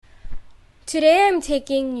Today I'm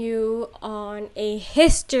taking you on a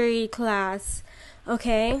history class.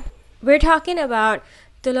 Okay? We're talking about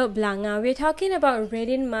Telok Blangah. We're talking about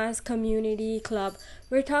Radin Mas Community Club.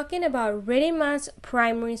 We're talking about Radin Mas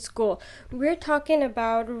Primary School. We're talking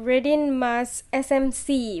about Radin Mas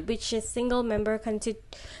SMC, which is Single Member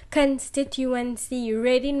Constituency.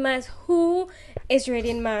 Radin Mas. Who is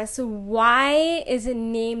Radin Mas? Why is it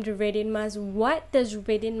named Radin Mas? What does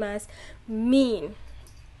Radin Mas mean?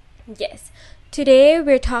 Yes, today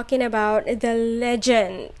we're talking about the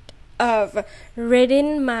legend of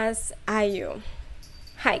Radin Mas Ayu.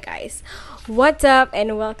 Hi guys, what's up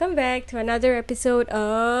and welcome back to another episode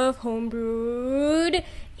of Homebrewed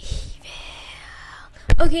Evil.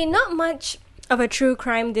 Okay, not much of a true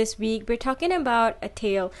crime this week. We're talking about a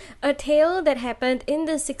tale that happened in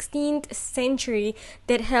the 16th century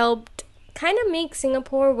that helped kind of make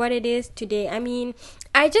Singapore what it is today. I mean,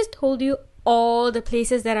 I just told you all the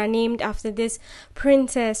places that are named after this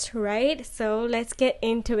princess, right? So let's get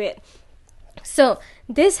into it. So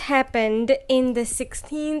this happened in the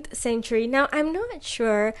 16th century. Now I'm not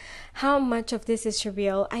sure how much of this is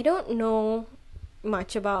real. I don't know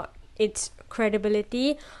much about its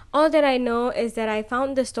credibility. All that I know is that I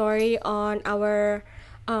found the story on our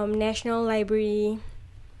National Library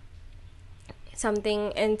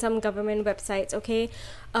something and some government websites. Okay,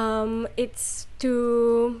 it's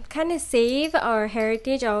to kind of save our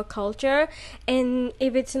heritage, our culture. And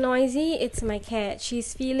if it's noisy, it's my cat.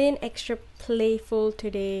 She's feeling extra playful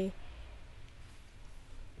today.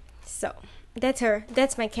 So that's her.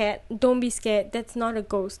 That's my cat. Don't be scared. That's not a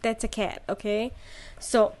ghost. That's a cat. Okay,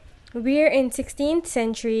 so we're in 16th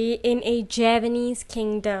century in a Javanese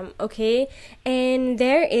kingdom, okay? And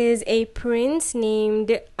there is a prince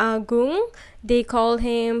named Agung. They call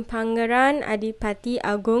him Pangeran Adipati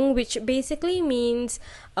Agung, which basically means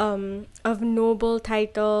of noble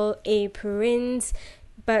title, a prince,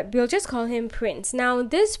 but we'll just call him Prince. Now,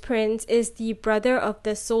 this prince is the brother of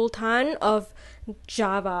the Sultan of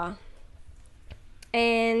Java.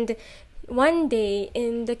 And one day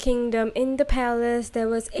in the kingdom, in the palace, there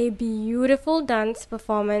was a beautiful dance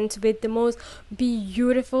performance with the most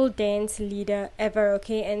beautiful dance leader ever,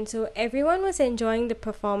 okay? And so everyone was enjoying the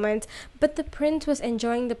performance, but the prince was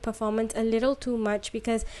enjoying the performance a little too much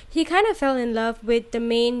because he kind of fell in love with the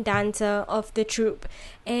main dancer of the troupe.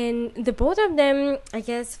 And the both of them, I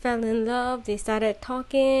guess, fell in love. They started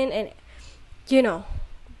talking and, you know,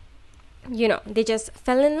 they just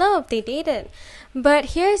fell in love, they dated.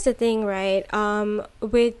 But here's the thing, right?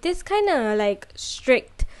 With this kind of like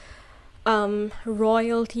strict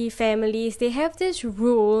royalty families, they have this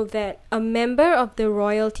rule that a member of the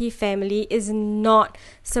royalty family is not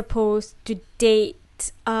supposed to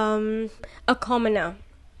date a commoner.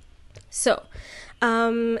 So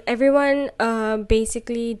everyone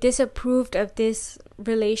basically disapproved of this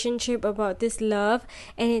relationship, about this love,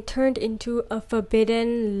 and it turned into a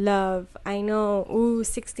forbidden love. I know,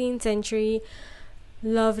 16th century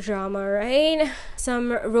love drama, right?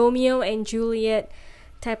 Some Romeo and Juliet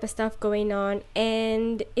type of stuff going on,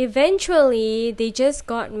 and eventually they just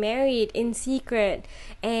got married in secret,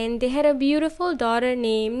 and they had a beautiful daughter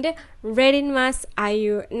named Radin Mas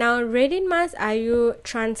Ayu. Now Radin Mas Ayu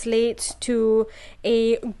translates to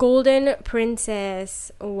a golden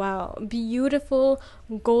princess. Wow, beautiful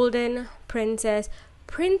golden princess,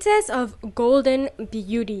 princess of golden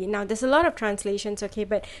beauty. Now there's a lot of translations, okay,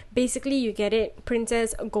 but basically you get it,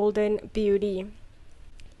 princess golden beauty.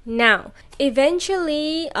 Now,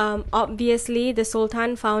 eventually, obviously, the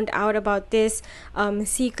Sultan found out about this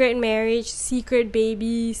secret marriage, secret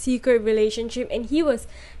baby, secret relationship, and he was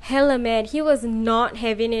hella mad. He was not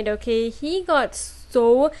having it, okay? He got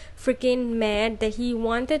so freaking mad that he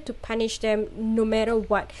wanted to punish them no matter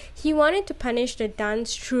what. He wanted to punish the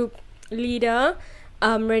dance troupe leader,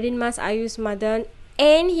 Radin Mas Ayu's mother,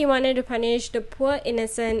 and he wanted to punish the poor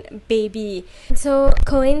innocent baby. So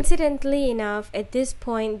coincidentally enough, at this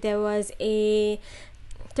point there was a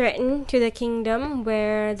threat to the kingdom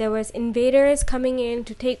where there was invaders coming in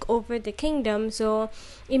to take over the kingdom. So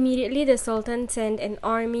immediately the Sultan sent an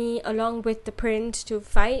army along with the prince to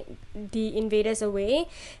fight the invaders away.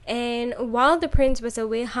 And while the prince was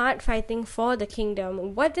away hard fighting for the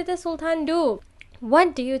kingdom, what did the Sultan do?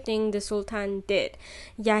 What do you think the Sultan did?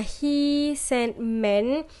 Yeah, he sent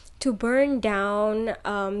men to burn down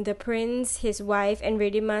the prince, his wife, and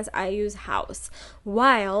Radin Mas Ayu's house,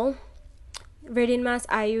 while Radin Mas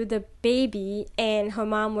Ayu, the baby, and her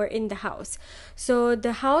mom were in the house. So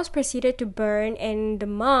the house proceeded to burn, and the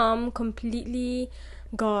mom completely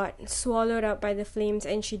got swallowed up by the flames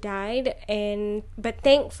and she died. But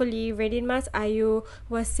thankfully Radin Mas Ayu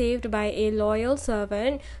was saved by a loyal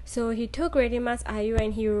servant, so he took Radin Mas Ayu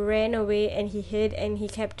and he ran away and he hid and he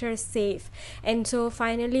kept her safe. And so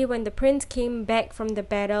finally when the prince came back from the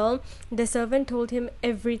battle, the servant told him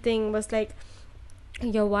everything. Was like,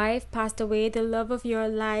 your wife passed away, the love of your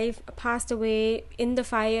life passed away in the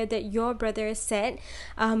fire that your brother set,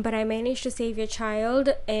 but I managed to save your child,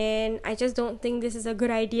 and I just don't think this is a good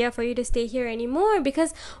idea for you to stay here anymore,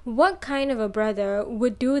 because what kind of a brother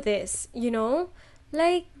would do this, you know?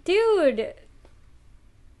 Like, dude.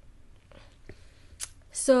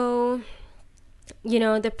 So, you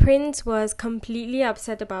know, the prince was completely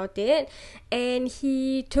upset about it, and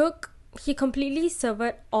he completely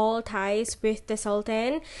severed all ties with the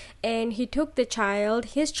sultan, and he took his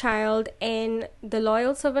child, and the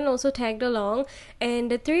loyal servant also tagged along,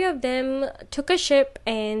 and the three of them took a ship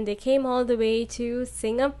and they came all the way to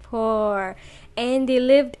Singapore, and they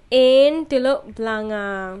lived in Teluk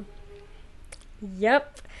Blangah.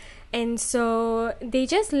 Yep. And so they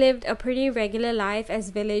just lived a pretty regular life as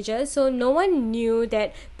villagers. So no one knew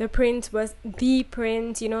that the prince was the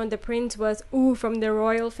prince, you know, the prince was from the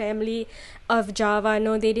royal family of Java.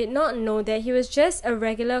 No, they did not know that. He was just a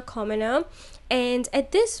regular commoner. And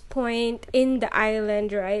at this point in the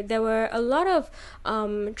island, right, there were a lot of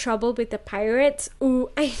trouble with the pirates.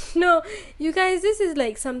 I know, you guys, this is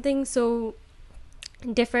like something so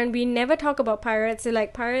different. We never talk about pirates. So,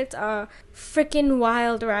 like, pirates are freaking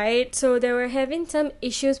wild, right? So they were having some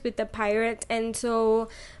issues with the pirates, and so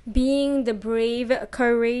being the brave,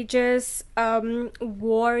 courageous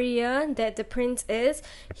warrior that the prince is,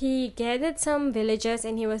 he gathered some villagers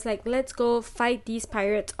and he was like, let's go fight these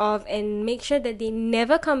pirates off and make sure that they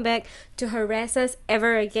never come back to harass us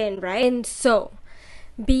ever again, right? And so,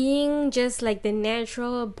 being just like the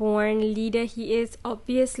natural born leader he is,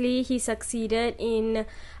 obviously he succeeded in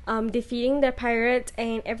defeating the pirates,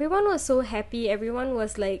 and everyone was so happy. Everyone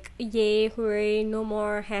was like, yay, hooray, no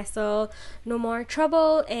more hassle, no more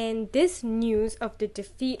trouble. And this news of the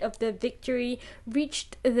defeat, of the victory,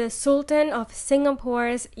 reached the Sultan of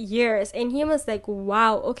Singapore's ears, and he was like,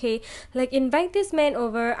 wow, okay, like, invite this man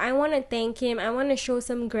over. I want to thank him. I want to show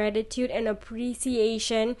some gratitude and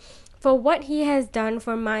appreciation for what he has done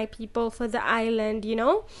for my people, for the island, you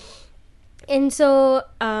know? And so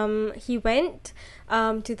he went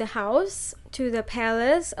to the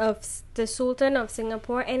palace of the Sultan of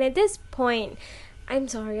Singapore. And at this point, I'm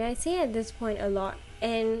sorry, I say at this point a lot.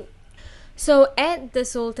 And so at the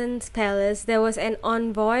Sultan's palace, there was an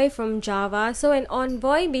envoy from Java. So an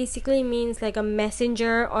envoy basically means like a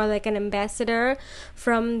messenger or like an ambassador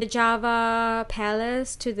from the Java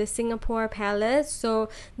palace to the Singapore palace. So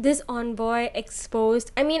this envoy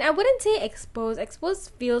exposed, I mean, I wouldn't say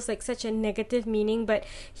exposed feels like such a negative meaning, but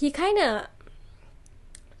he kind of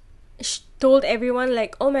told everyone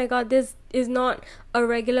like, oh my god, this is not a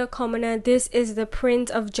regular commoner, this is the Prince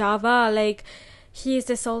of Java, like, he is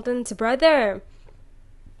the Sultan's brother.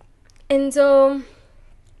 And so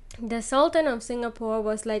the Sultan of Singapore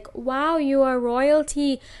was like, wow, you are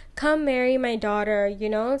royalty, come marry my daughter, you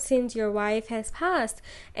know, since your wife has passed.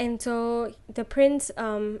 And so the prince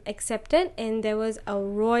accepted, and there was a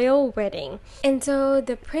royal wedding. And so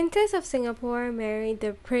the Princess of Singapore married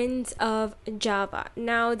the Prince of Java.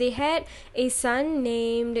 Now they had a son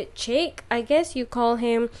named Chek. I guess you call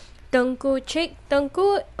him Tengku Chek.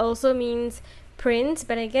 Tengku also means prince,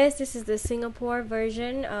 but I guess this is the Singapore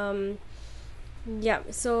version.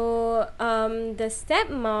 So the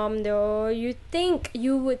stepmom, though,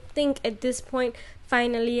 you would think at this point,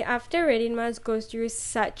 finally, after Radin Mas goes through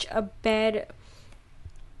such a bad,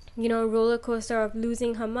 you know, roller coaster of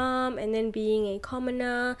losing her mom and then being a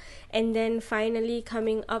commoner and then finally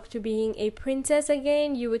coming up to being a princess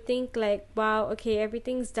again, you would think like, wow, okay,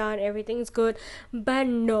 everything's done, everything's good. But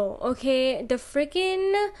no, okay, the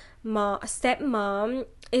freaking stepmom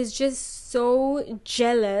is just so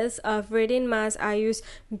jealous of Radin Mas Ayu's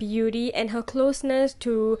beauty and her closeness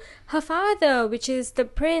to her father, which is the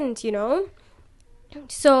prince, you know.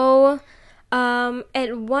 So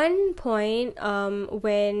at one point,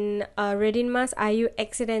 when Radin Mas Ayu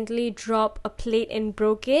accidentally dropped a plate and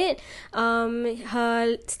broke it,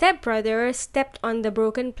 her stepbrother stepped on the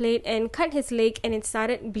broken plate and cut his leg, and it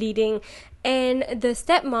started bleeding. And the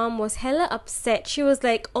stepmom was hella upset. She was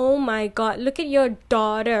like, oh my god, look at your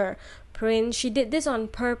daughter, Prince. She did this on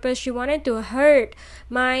purpose. She wanted to hurt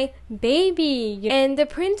my baby. And the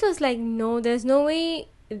prince was like, no, there's no way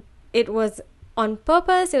it was on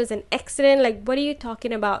purpose, it was an accident, like, what are you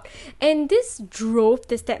talking about? And this drove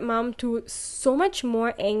the stepmom to so much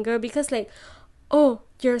more anger, because like, oh,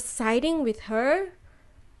 you're siding with her?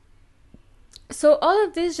 So all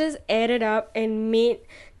of this just added up and made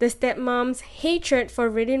the stepmom's hatred for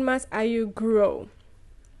Radin Mas Ayu grow.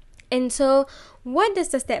 And so what does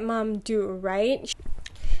the stepmom do, right?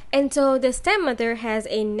 And so the stepmother has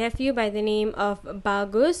a nephew by the name of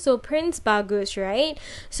Bagus, so Prince Bagus, right?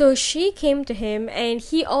 So she came to him and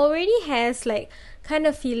he already has like kind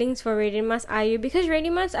of feelings for Radin Mas Ayu because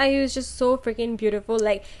Radin Mas Ayu is just so freaking beautiful.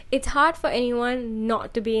 Like, it's hard for anyone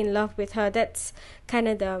not to be in love with her. That's kind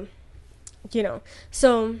of the,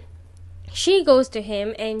 So she goes to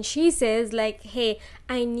him and she says like, hey,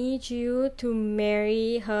 I need you to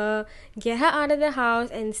marry her, get her out of the house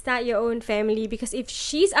and start your own family, because if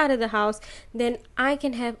she's out of the house, then I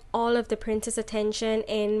can have all of the prince's attention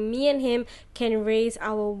and me and him can raise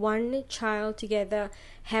our one child together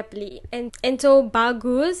happily. And so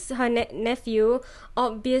Bagus, her nephew,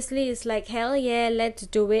 obviously is like, hell yeah, let's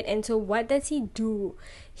do it. And so what does he do?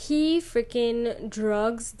 He freaking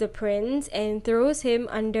drugs the prince and throws him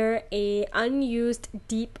under a unused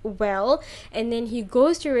deep well, and then he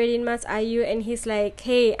goes to Radin Mas Ayu and he's like,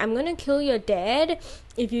 hey, I'm gonna kill your dad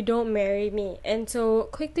if you don't marry me. And so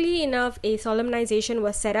quickly enough, a solemnization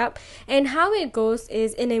was set up, and how it goes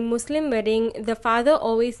is, in a Muslim wedding, the father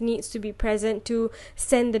always needs to be present to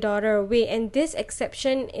send the daughter away, and this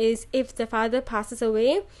exception is if the father passes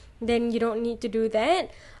away, then you don't need to do that.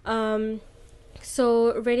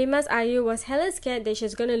 So Radin Mas Ayu was hella scared that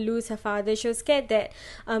she's gonna lose her father. She was scared that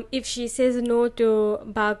if she says no to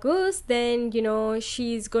Bagus, then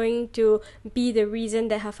she's going to be the reason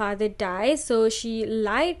that her father dies. So she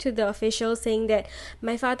lied to the officials, saying that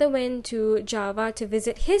my father went to Java to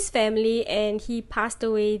visit his family and he passed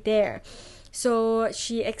away there. So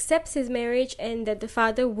she accepts his marriage and that the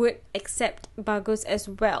father would accept Bagus as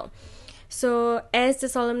well. So as the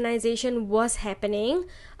solemnization was happening,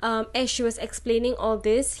 as she was explaining all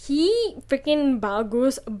this, he freaking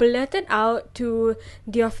Bagus blurted out to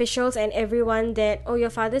the officials and everyone that, oh, your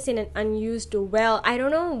father's in an unused well. I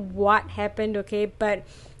don't know what happened, okay, but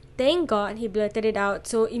thank God he blurted it out.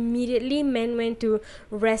 So immediately men went to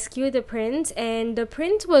rescue the prince, and the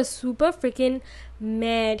prince was super freaking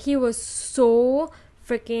mad. He was so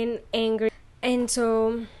freaking angry. And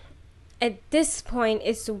so at this point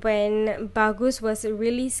is when Bagus was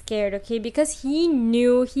really scared, okay, because he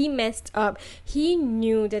knew he messed up. He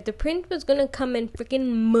knew that the prince was gonna come and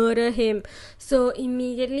freaking murder him. So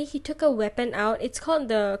immediately he took a weapon out. It's called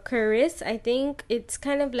the Keris. I think it's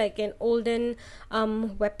kind of like an olden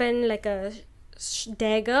weapon, like a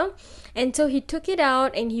dagger. And so he took it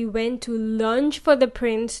out and he went to lunge for the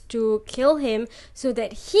prince to kill him so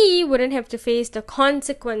that he wouldn't have to face the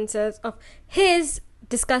consequences of his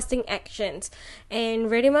disgusting actions. And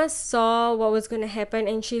Radin Mas saw what was going to happen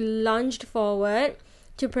and she lunged forward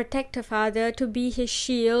to protect her father, to be his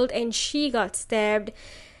shield, and she got stabbed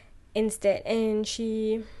instead and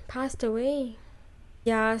she passed away.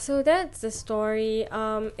 Yeah, so that's the story.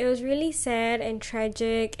 It was really sad and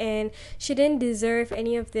tragic, and she didn't deserve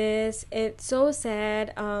any of this. It's so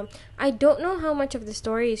sad. I don't know how much of the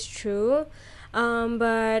story is true.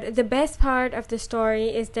 But the best part of the story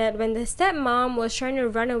is that when the stepmom was trying to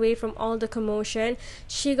run away from all the commotion,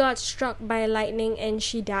 she got struck by lightning and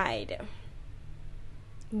she died.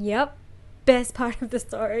 Yep, best part of the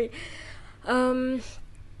story.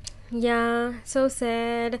 Yeah, so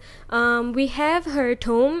sad. We have her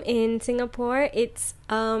tomb in Singapore. It's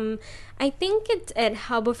I think it's at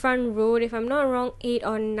Harbourfront Road, if I'm not wrong, 8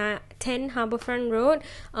 or 10 Harbourfront Road.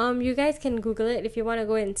 You guys can Google it if you want to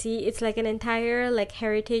go and see. It's like an entire like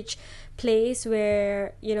heritage place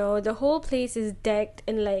where the whole place is decked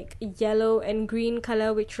in like yellow and green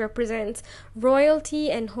color, which represents royalty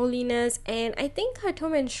and holiness. And I think her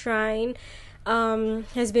tomb and shrine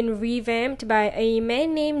has been revamped by a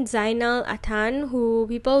man named Zainal Atan, who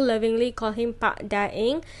people lovingly call him Pak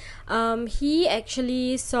Daeng. He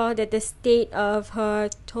actually saw that the state of her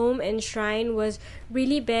tomb and shrine was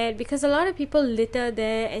really bad because a lot of people litter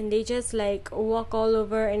there and they just like walk all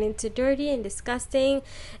over, and it's dirty and disgusting.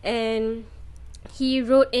 And he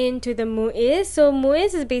wrote into the MUIS. So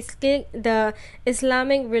MUIS is basically the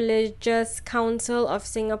Islamic Religious Council of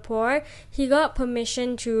Singapore. He got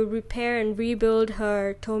permission to repair and rebuild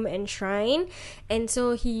her tomb and shrine, and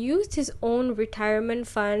so he used his own retirement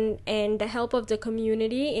fund and the help of the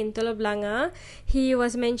community in Telok Blangah. He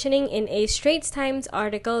was mentioning in a Straits Times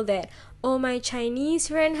article that, oh, my Chinese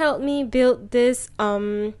friend helped me build this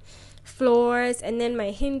floors, and then my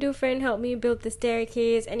Hindu friend helped me build the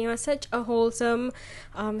staircase, and it was such a wholesome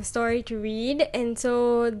story to read. And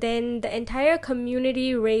so then the entire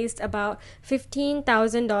community raised about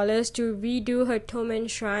 $15,000 to redo her Tomen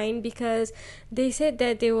shrine, because they said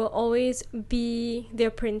that they will always be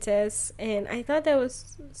their princess, and I thought that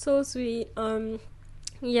was so sweet.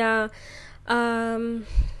 Yeah.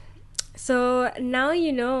 So now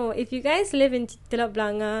you know, if you guys live in Telok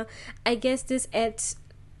Blangah, I guess this adds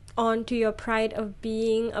on to your pride of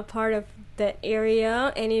being a part of that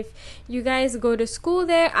area. And if you guys go to school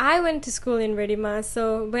there, I went to school in Radin Mas,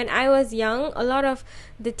 so when I was young, a lot of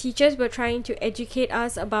the teachers were trying to educate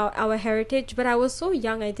us about our heritage, but I was so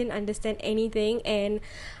young, I didn't understand anything. And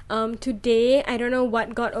today, I don't know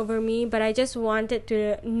what got over me, but I just wanted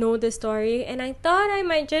to know the story, and I thought I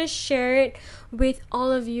might just share it with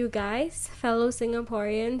all of you guys, fellow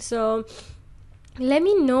Singaporeans. So let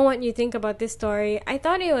me know what you think about this story. I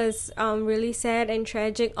thought it was really sad and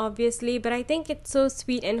tragic, obviously, but I think it's so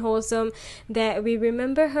sweet and wholesome that we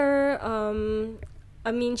remember her.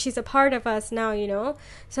 I mean, she's a part of us now, you know.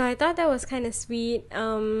 So I thought that was kind of sweet.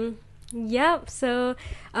 Yep. So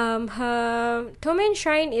her Tomen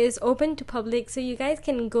shrine is open to public, so you guys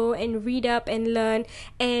can go and read up and learn.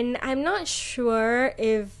 And I'm not sure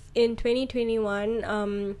if in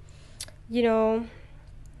 2021, you know,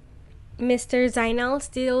 Mr. Zainal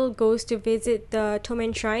still goes to visit the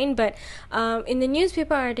Tomen shrine, but in the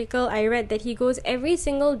newspaper article I read that he goes every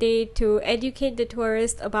single day to educate the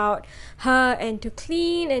tourists about her, and to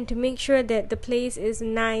clean and to make sure that the place is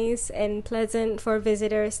nice and pleasant for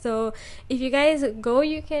visitors. So if you guys go,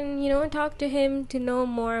 you can, you know, talk to him to know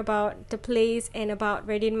more about the place and about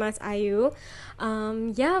Radin Mas Ayu.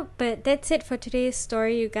 Yeah, but that's it for today's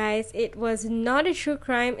story, you guys. It was not a true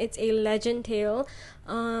crime, it's a legend tale.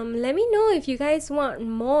 Let me know if you guys want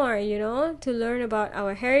more, you know, to learn about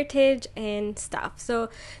our heritage and stuff. So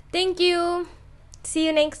thank you. See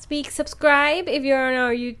you next week. Subscribe if you're on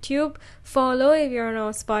our YouTube, follow if you're on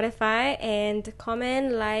our Spotify, and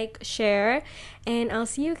comment, like, share, and I'll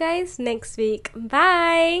see you guys next week.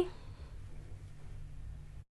 Bye.